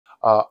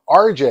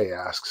RJ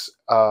asks,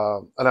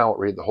 and I won't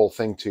read the whole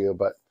thing to you,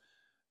 but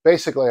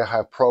basically I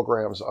have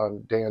programs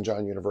on Dan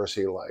John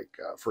University, like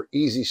for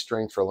easy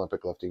strength for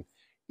Olympic lifting,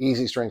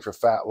 easy strength for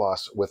fat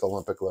loss with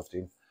Olympic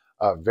lifting,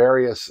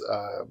 various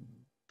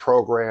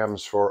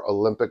programs for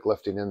Olympic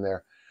lifting in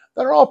there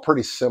that are all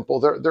pretty simple.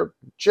 They're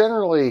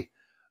generally,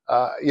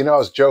 you know, I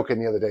was joking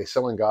the other day,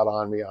 someone got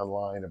on me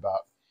online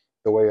about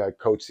the way I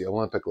coach the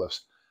Olympic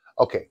lifts.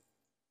 Okay,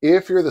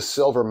 if you're the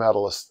silver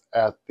medalist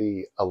at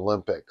the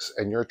Olympics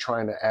and you're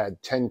trying to add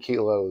 10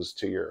 kilos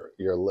to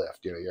your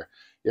lift, you know,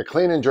 you're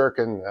clean and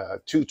jerking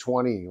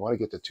 220, you want to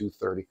get to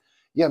 230.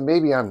 Yeah,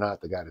 maybe I'm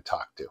not the guy to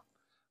talk to.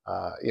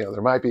 You know,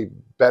 there might be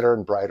better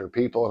and brighter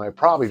people, and I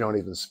probably don't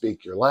even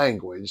speak your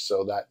language,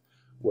 so that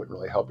wouldn't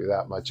really help you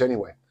that much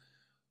anyway.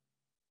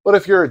 But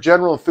if you're a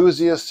general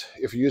enthusiast,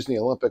 if you're using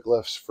the Olympic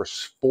lifts for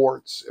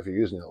sports, if you're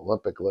using the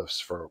Olympic lifts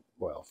for,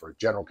 well, for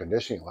general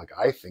conditioning, like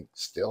I think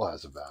still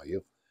has a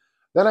value,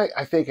 then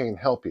I think I can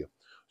help you.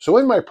 So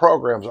in my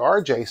programs,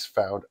 RJ's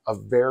found a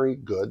very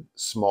good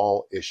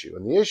small issue.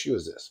 And the issue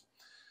is this.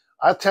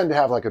 I tend to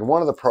have, like in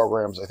one of the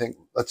programs, I think,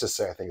 let's just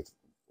say I think it's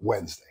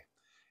Wednesday.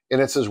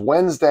 And it says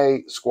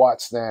Wednesday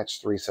squat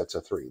snatch 3 sets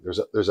of 3.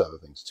 There's other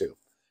things too.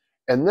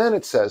 And then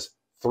it says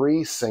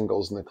 3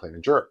 singles in the clean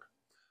and jerk.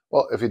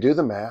 Well, if you do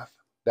the math,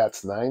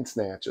 that's 9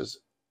 snatches,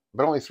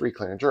 but only 3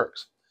 clean and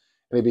jerks.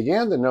 And he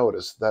began to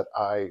notice that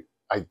I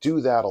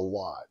do that a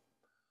lot.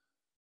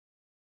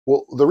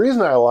 Well, the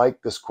reason I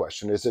like this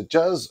question is it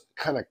does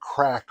kind of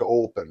crack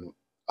open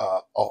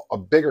a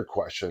bigger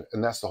question,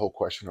 and that's the whole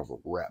question of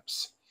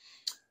reps.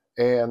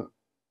 And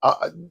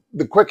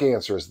the quick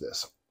answer is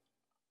this.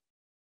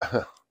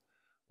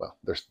 Well,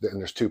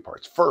 there's 2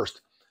 parts.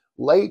 First,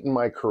 late in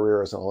my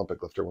career as an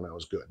Olympic lifter when I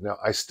was good. Now,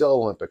 I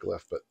still Olympic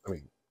lift, but I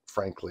mean,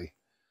 frankly,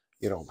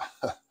 you know,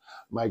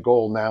 my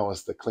goal now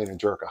is to clean and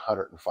jerk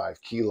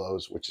 105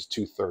 kilos, which is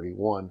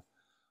 231.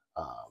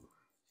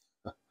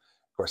 Of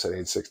course, at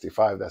age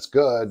 65, that's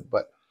good.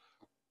 But,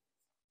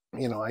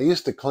 you know, I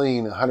used to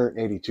clean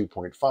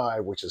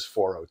 182.5, which is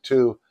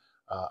 402.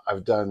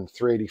 I've done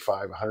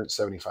 385,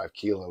 175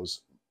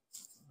 kilos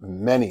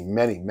many,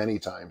 many, many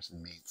times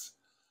in meets.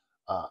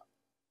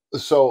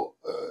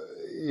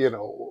 You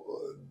know,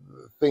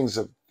 things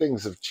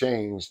have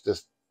changed.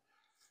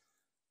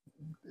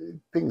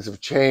 Things have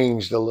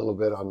changed a little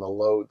bit on the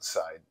load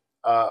side.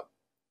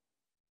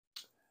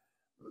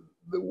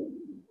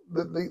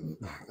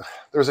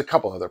 There's a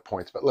couple other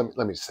points, but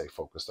let me stay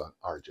focused on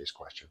RJ's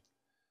question.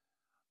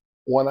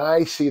 When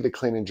I see the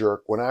clean and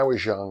jerk, when I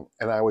was young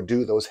and I would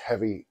do those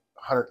heavy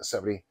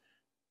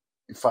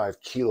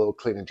 175 kilo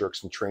clean and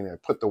jerks in training,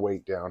 I put the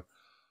weight down,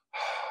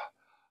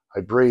 I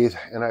breathe,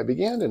 and I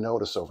began to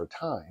notice over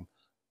time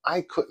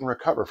I couldn't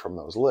recover from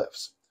those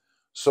lifts.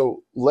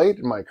 So late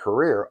in my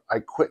career, I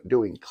quit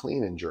doing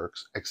clean and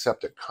jerks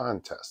except at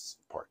contests,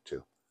 part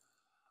 2.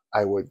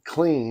 I would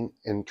clean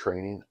in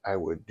training, I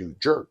would do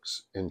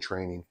jerks in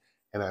training,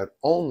 and I'd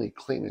only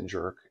clean and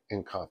jerk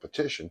in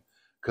competition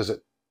because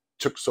it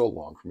took so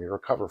long for me to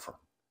recover from.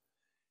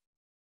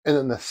 And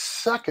then the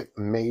second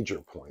major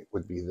point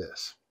would be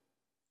this,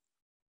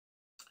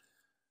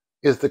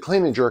 is the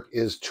clean and jerk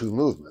is 2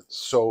 movements.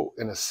 So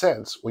in a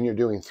sense, when you're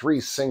doing 3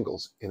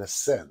 singles,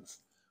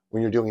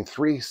 when you're doing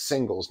 3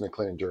 singles in a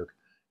clean and jerk,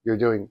 you're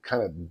doing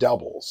kind of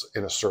doubles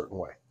in a certain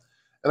way.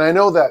 And I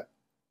know that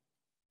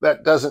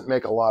doesn't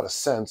make a lot of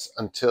sense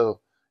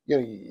until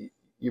you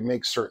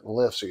make certain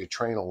lifts or you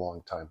train a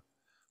long time.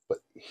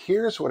 But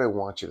here's what I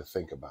want you to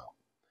think about,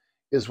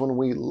 is when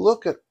we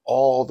look at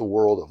all the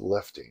world of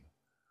lifting,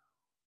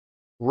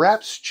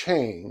 reps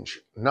change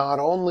not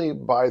only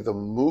by the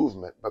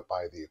movement, but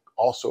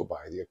also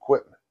by the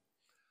equipment.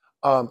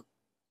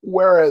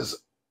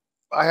 Whereas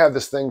I have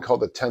this thing called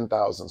the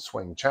 10,000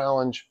 swing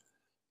challenge.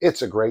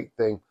 It's a great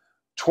thing.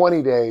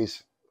 20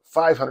 days,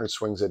 500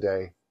 swings a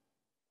day.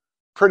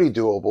 Pretty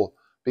doable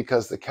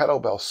because the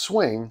kettlebell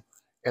swing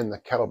and the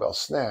kettlebell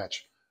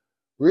snatch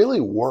really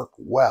work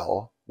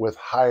well with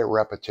high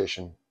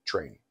repetition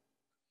training.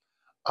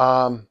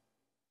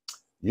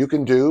 You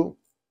can do,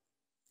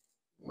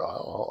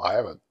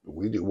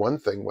 we do one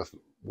thing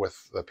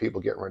with the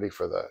people getting ready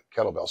for the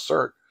kettlebell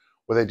cert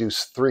where they do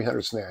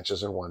 300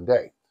 snatches in one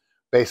day.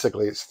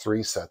 Basically, it's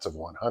 3 sets of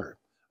 100.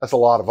 That's a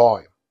lot of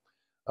volume.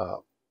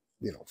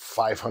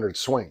 500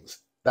 swings.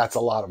 That's a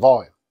lot of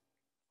volume.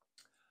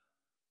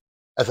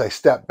 As I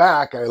step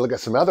back, I look at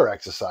some other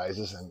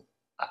exercises, and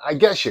I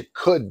guess you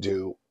could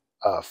do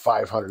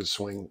 500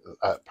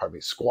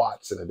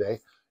 squats in a day.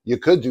 You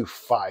could do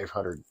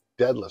 500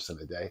 deadlifts in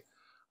a day.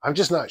 I'm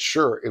just not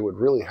sure it would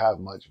really have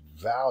much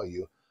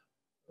value.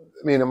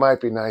 I mean, it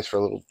might be nice for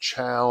a little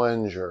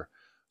challenge or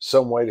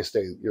some way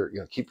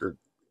to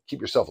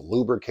keep yourself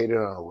lubricated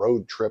on a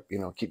road trip,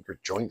 keep your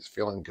joints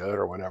feeling good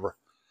or whatever.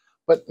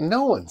 But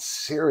no one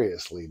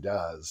seriously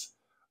does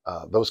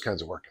those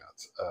kinds of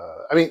workouts.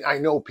 I mean, I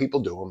know people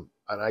do them,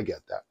 and I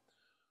get that.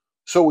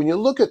 So when you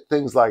look at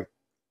things like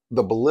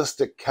the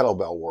ballistic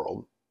kettlebell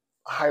world,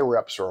 high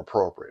reps are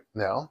appropriate.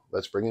 Now,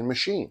 let's bring in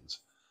machines.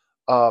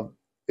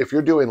 if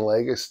you're doing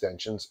leg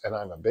extensions, and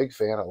I'm a big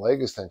fan of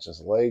leg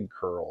extensions, leg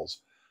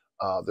curls,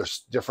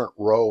 there's different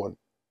row and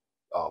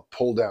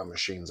pull down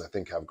machines I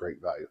think have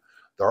great value.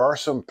 There are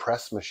some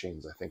press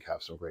machines I think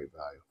have some great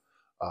value.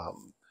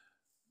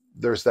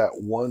 There's a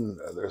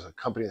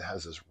company that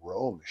has this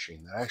row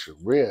machine that actually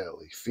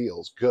really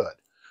feels good.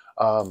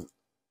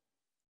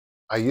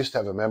 I used to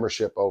have a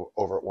membership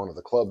over at one of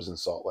the clubs in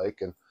Salt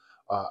Lake, and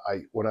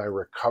when I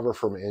recover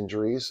from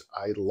injuries,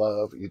 I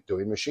love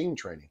doing machine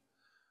training.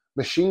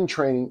 Machine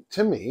training,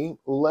 to me,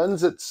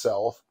 lends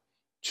itself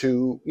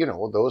to,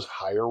 those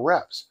higher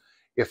reps.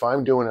 If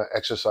I'm doing an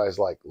exercise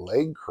like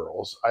leg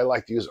curls, I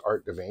like to use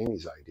Art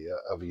Devaney's idea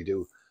of you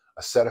do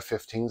a set of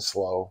 15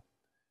 slow,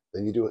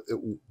 then you do it,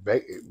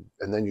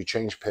 and then you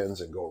change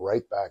pins and go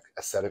right back,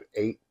 a set of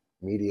 8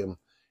 medium,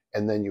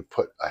 and then you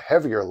put a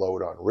heavier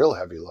load on, real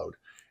heavy load,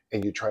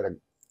 and you try to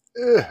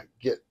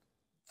get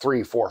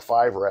 3, 4,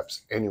 5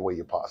 reps any way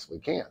you possibly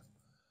can.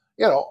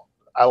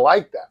 I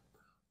like that.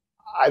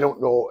 I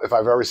don't know if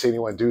I've ever seen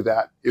anyone do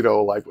that,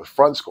 like with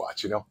front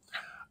squats,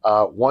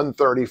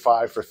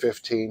 135 for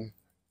 15,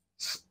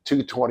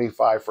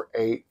 225 for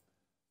 8,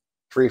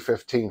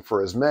 315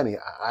 for as many.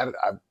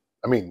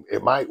 I mean,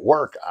 it might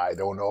work. I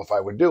don't know if I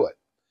would do it.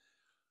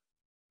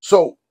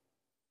 So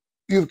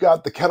you've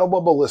got the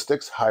kettlebell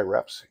ballistics, high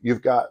reps.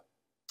 You've got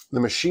the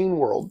machine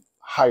world,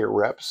 higher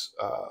reps.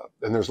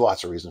 And there's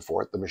lots of reasons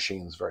for it. The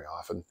machines very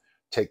often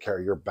take care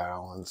of your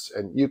balance.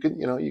 And you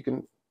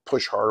can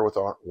push harder with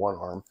one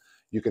arm.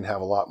 You can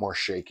have a lot more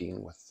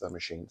shaking with the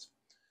machines.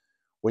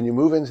 When you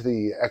move into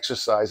the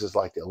exercises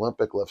like the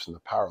Olympic lifts and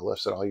the power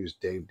lifts, and I'll use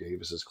Dave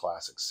Davis's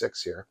classic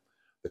 6 here,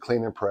 the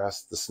clean and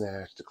press, the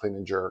snatch, the clean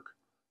and jerk,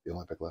 the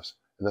Olympic lifts,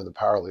 and then the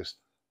power lifts,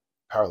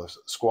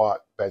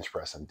 squat, bench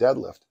press, and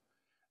deadlift.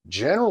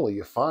 Generally,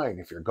 you find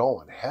if you're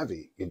going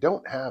heavy, you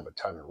don't have a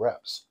ton of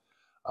reps.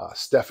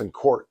 Stefan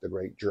Kort, the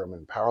great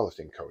German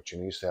powerlifting coach,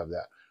 and he used to have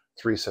that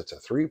 3 sets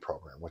of 3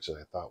 program, which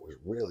I thought was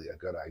really a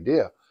good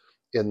idea.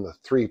 In the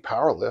 3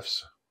 power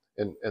lifts,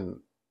 and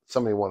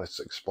somebody wanted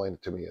to explain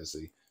it to me as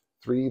the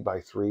 3 by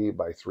 3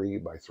 by 3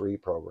 by 3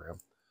 program.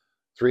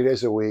 3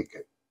 days a week,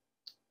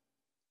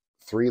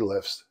 3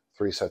 lifts,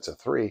 3 sets of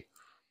 3.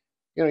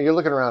 You're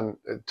looking around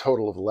a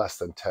total of less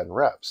than 10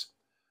 reps.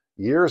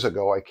 Years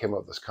ago, I came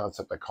up with this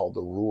concept I called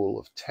the rule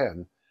of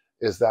 10,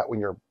 is that when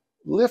you're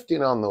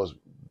lifting on those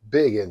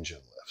big engine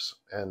lifts,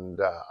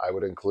 and I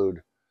would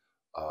include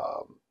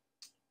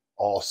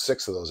all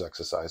 6 of those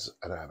exercises,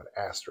 and I have an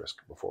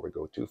asterisk before we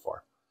go too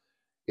far,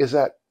 is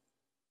that,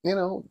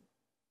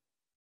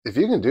 if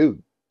you can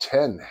do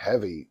 10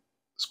 heavy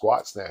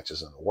squat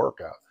snatches in a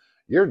workout,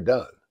 you're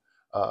done.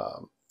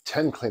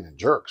 10 clean and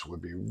jerks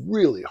would be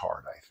really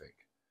hard, I think.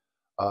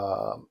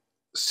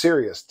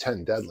 Serious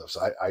 10 deadlifts,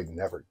 I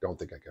don't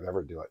think I could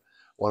ever do it.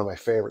 One of my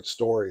favorite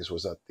stories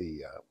was at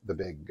the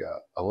big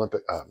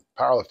Olympic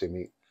powerlifting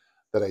meet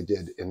that I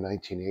did in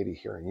 1980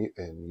 here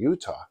in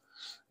Utah.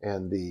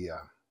 And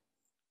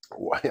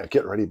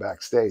getting ready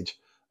backstage,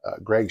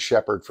 Greg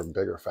Shepard from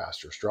Bigger,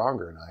 Faster,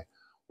 Stronger and I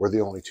were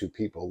the only 2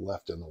 people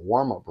left in the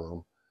warm-up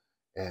room.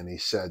 And he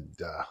said,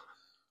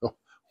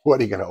 what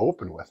are you going to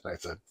open with? And I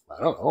said,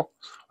 I don't know.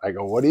 I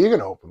go, what are you going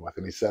to open with?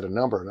 And he said a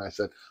number. And I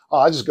said, oh,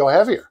 I'll just go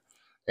heavier.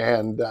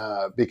 And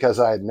because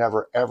I had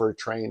never, ever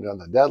trained on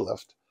the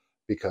deadlift,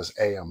 because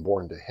A, I'm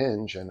born to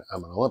hinge, and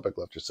I'm an Olympic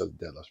lifter, so the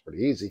deadlift's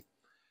pretty easy.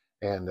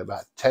 And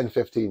about 10,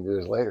 15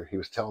 years later, he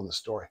was telling the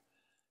story.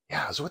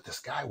 Yeah, I was with this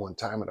guy one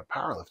time at a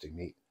powerlifting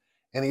meet,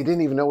 and he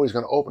didn't even know what he was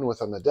going to open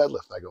with on the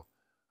deadlift. I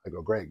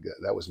go, Greg,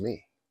 that was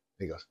me.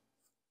 And he goes,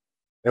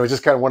 it was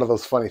just kind of one of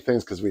those funny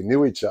things because we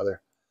knew each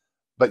other.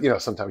 But,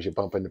 sometimes you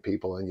bump into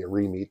people and you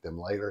re-meet them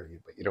later,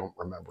 but you don't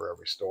remember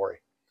every story.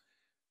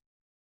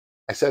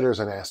 I said there's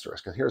an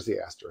asterisk, and here's the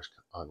asterisk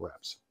on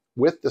reps.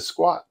 With the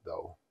squat,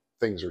 though,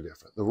 things are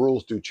different. The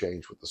rules do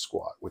change with the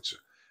squat, which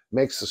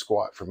makes the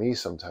squat, for me,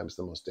 sometimes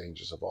the most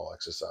dangerous of all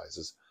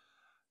exercises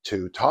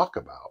to talk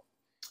about.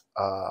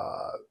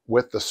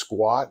 With the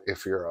squat,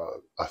 if you're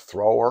a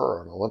thrower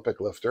or an Olympic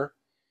lifter,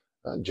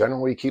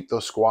 generally keep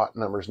those squat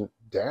numbers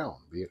down.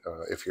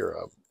 If you're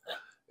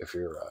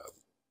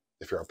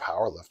a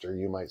power lifter,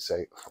 you might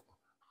say,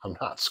 I'm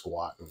not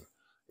squatting,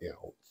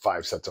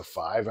 5 sets of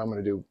 5. I'm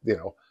going to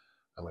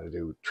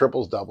do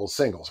triples, doubles,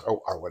 singles,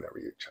 or whatever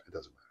it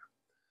doesn't matter.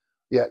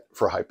 Yet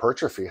for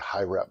hypertrophy,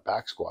 high rep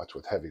back squats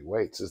with heavy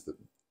weights is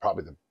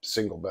probably the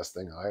single best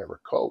thing I ever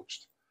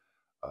coached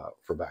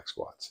for back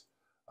squats.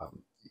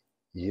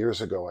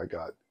 Years ago, I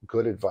got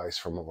good advice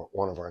from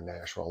one of our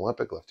national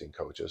Olympic lifting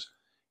coaches.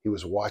 He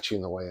was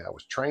watching the way I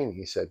was training.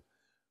 He said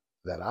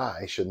that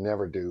I should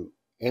never do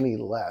any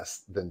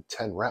less than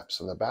 10 reps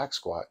in the back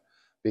squat,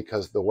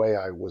 because the way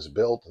I was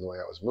built and the way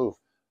I was moved,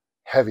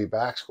 heavy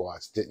back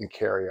squats didn't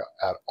carry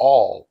at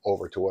all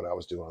over to what I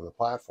was doing on the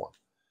platform.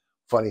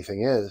 Funny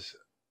thing is,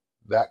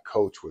 that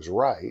coach was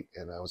right,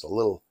 and I was a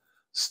little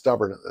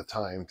stubborn at the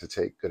time to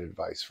take good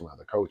advice from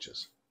other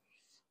coaches.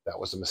 That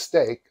was a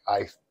mistake.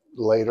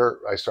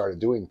 Later, I started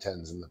doing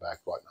 10s in the back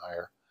squat and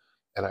higher,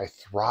 and I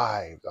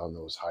thrived on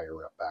those higher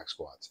rep back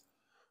squats.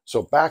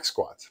 So back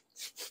squats,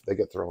 they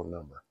get their own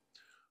number.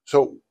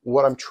 So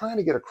what I'm trying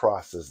to get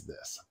across is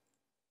this.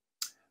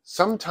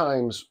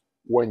 Sometimes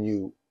when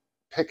you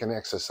pick an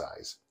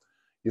exercise,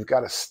 you've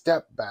got to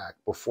step back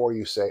before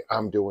you say,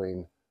 I'm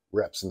doing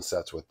reps and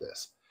sets with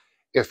this.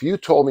 If you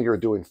told me you're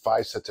doing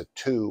 5 sets of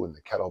 2 in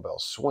the kettlebell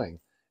swing,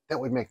 that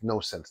would make no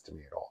sense to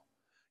me at all.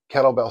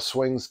 Kettlebell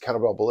swings,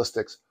 kettlebell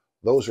ballistics,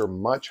 those are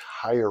much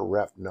higher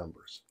rep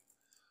numbers.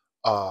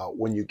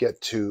 When you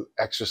get to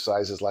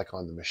exercises like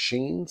on the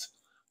machines,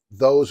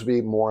 those would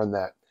be more in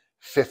that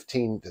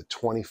 15 to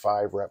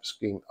 25 rep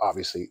scheme.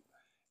 Obviously,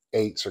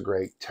 8s are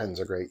great, 10s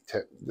are great.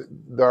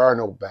 There are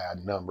no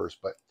bad numbers,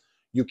 but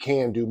you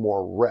can do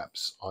more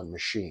reps on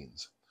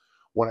machines.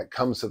 When it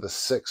comes to the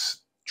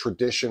 6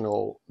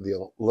 traditional,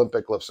 the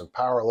Olympic lifts and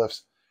power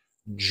lifts,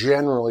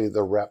 generally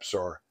the reps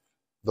are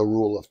the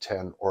rule of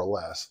 10 or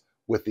less,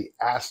 with the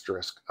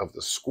asterisk of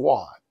the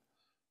squat,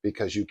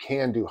 because you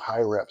can do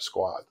high rep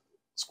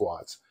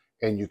squats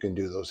and you can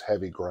do those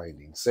heavy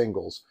grinding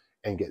singles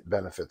and get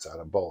benefits out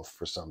of both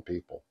for some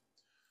people.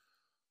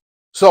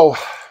 So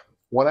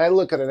when I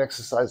look at an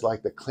exercise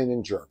like the clean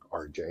and jerk,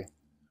 RJ,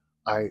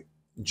 I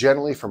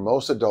generally, for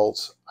most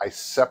adults, I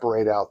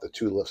separate out the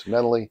 2 lifts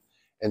mentally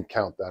and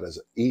count that as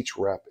each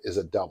rep is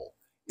a double,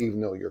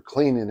 even though you're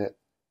cleaning it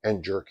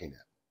and jerking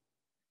it.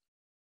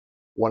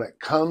 When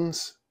it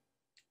comes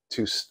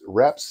to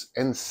reps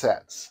and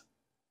sets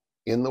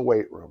in the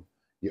weight room,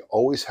 you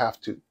always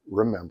have to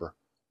remember,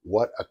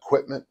 what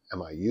equipment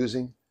am I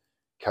using?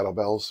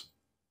 Kettlebells,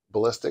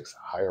 ballistics,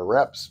 higher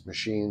reps,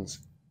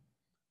 machines,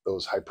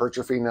 those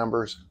hypertrophy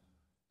numbers,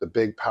 the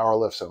big power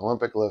lifts and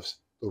Olympic lifts,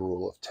 the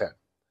rule of 10.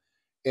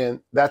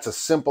 And that's a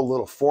simple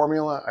little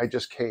formula I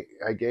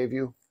gave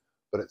you,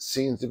 but it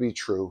seems to be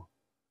true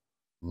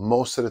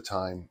most of the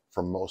time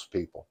for most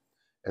people.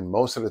 And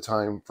most of the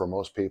time for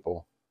most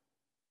people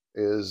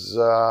is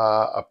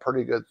a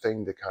pretty good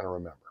thing to kind of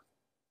remember.